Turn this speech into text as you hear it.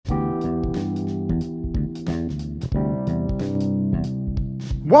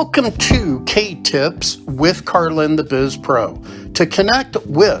Welcome to K-Tips with Carlin the Biz Pro. To connect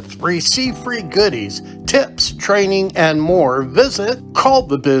with, receive free goodies, tips, training, and more, visit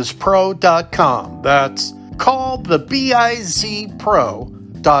callthebizpro.com. That's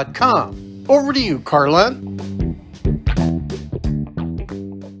callthebizpro.com. Over to you, Carlin.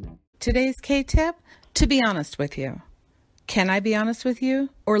 Today's K-Tip, to be honest with you. Can I be honest with you?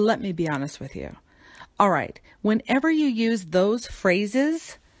 Or let me be honest with you? All right, whenever you use those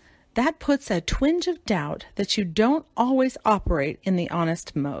phrases, that puts a twinge of doubt that you don't always operate in the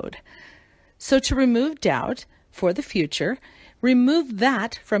honest mode. So to remove doubt for the future, remove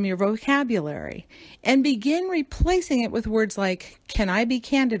that from your vocabulary and begin replacing it with words like, can I be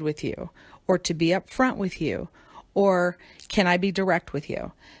candid with you? Or to be upfront with you? Or can I be direct with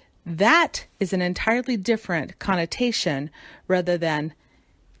you? That is an entirely different connotation rather than,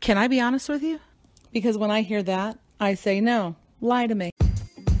 can I be honest with you? Because when I hear that, I say, no, lie to me.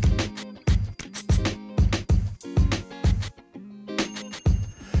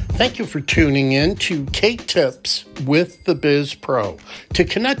 Thank you for tuning in to K-Tips with the Biz Pro. To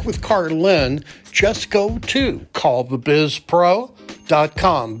connect with Carlin, just go to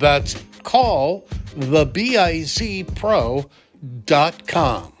callthebizpro.com. That's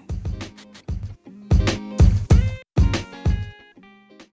callthebizpro.com.